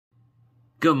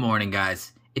Good morning,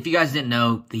 guys. If you guys didn't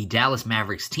know, the Dallas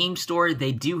Mavericks team store,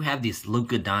 they do have this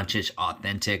Luka Doncic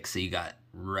authentic. So you got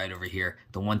right over here.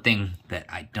 The one thing that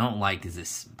I don't like is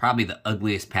this, probably the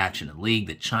ugliest patch in the league,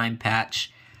 the chime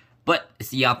patch. But it's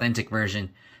the authentic version.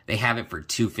 They have it for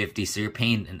 $250, so you're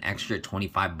paying an extra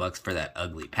 $25 for that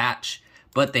ugly patch.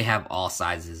 But they have all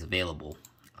sizes available.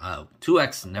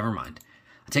 2X, never mind.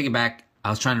 I take it back. I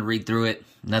was trying to read through it.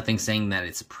 Nothing saying that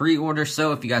it's a pre-order.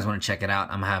 So if you guys want to check it out,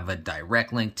 I'm going to have a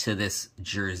direct link to this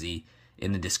jersey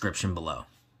in the description below.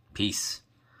 Peace.